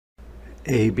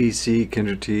ABC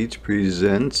Kinder Teach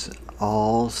presents,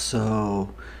 also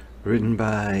written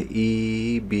by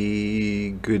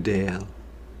E.B. Goodale.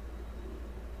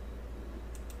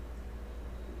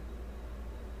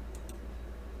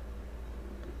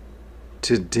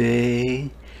 Today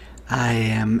I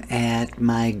am at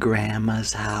my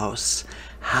grandma's house,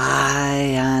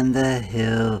 high on the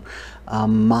hill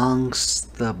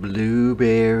amongst the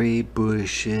blueberry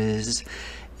bushes,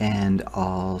 and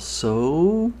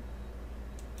also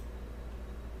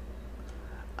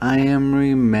I am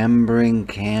remembering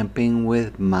camping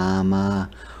with Mama,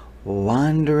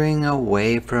 wandering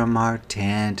away from our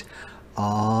tent.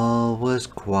 All was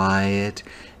quiet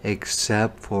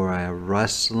except for a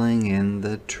rustling in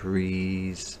the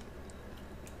trees.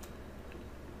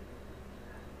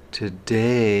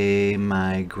 Today,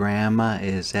 my grandma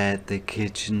is at the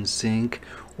kitchen sink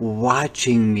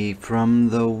watching me from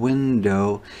the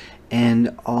window,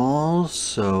 and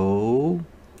also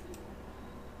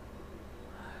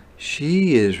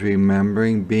she is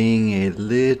remembering being a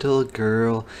little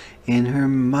girl in her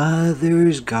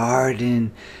mother's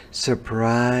garden,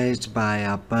 surprised by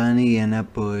a bunny in a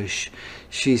bush.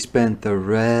 She spent the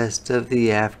rest of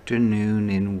the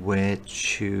afternoon in wet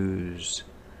shoes.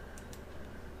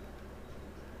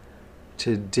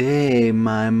 Today,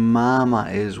 my mama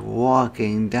is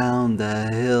walking down the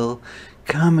hill,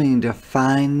 coming to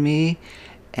find me,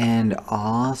 and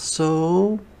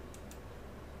also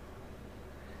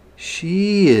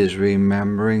she is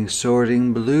remembering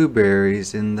sorting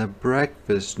blueberries in the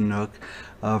breakfast nook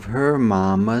of her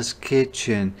mama's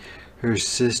kitchen. Her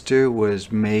sister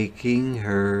was making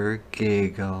her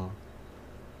giggle.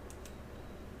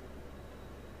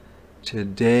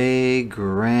 Today,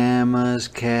 Grandma's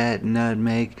cat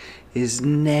Nutmeg is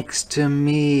next to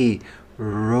me,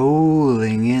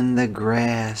 rolling in the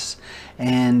grass,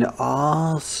 and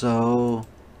also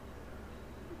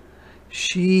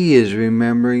she is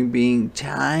remembering being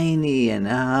tiny and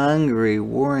hungry,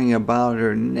 worrying about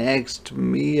her next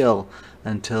meal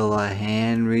until a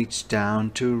hand reached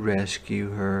down to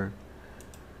rescue her.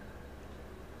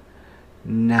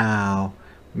 Now,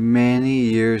 many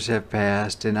years have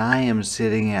passed, and I am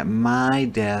sitting at my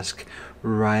desk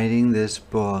writing this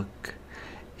book.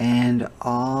 And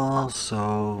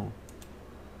also,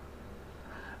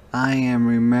 I am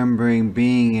remembering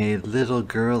being a little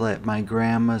girl at my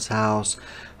grandma's house,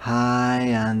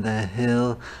 high on the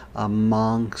hill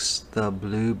amongst the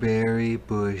blueberry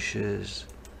bushes,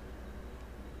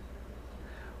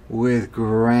 with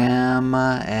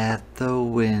Grandma at the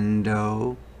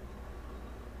window,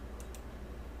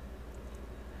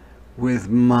 with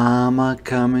Mama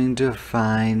coming to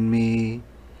find me,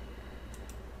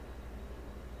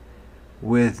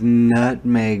 with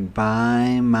Nutmeg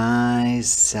by my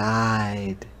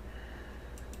side.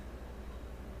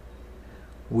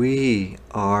 We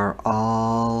are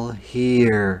all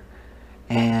here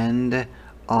and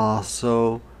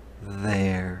also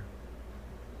there.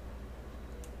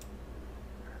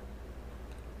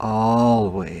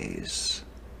 Always.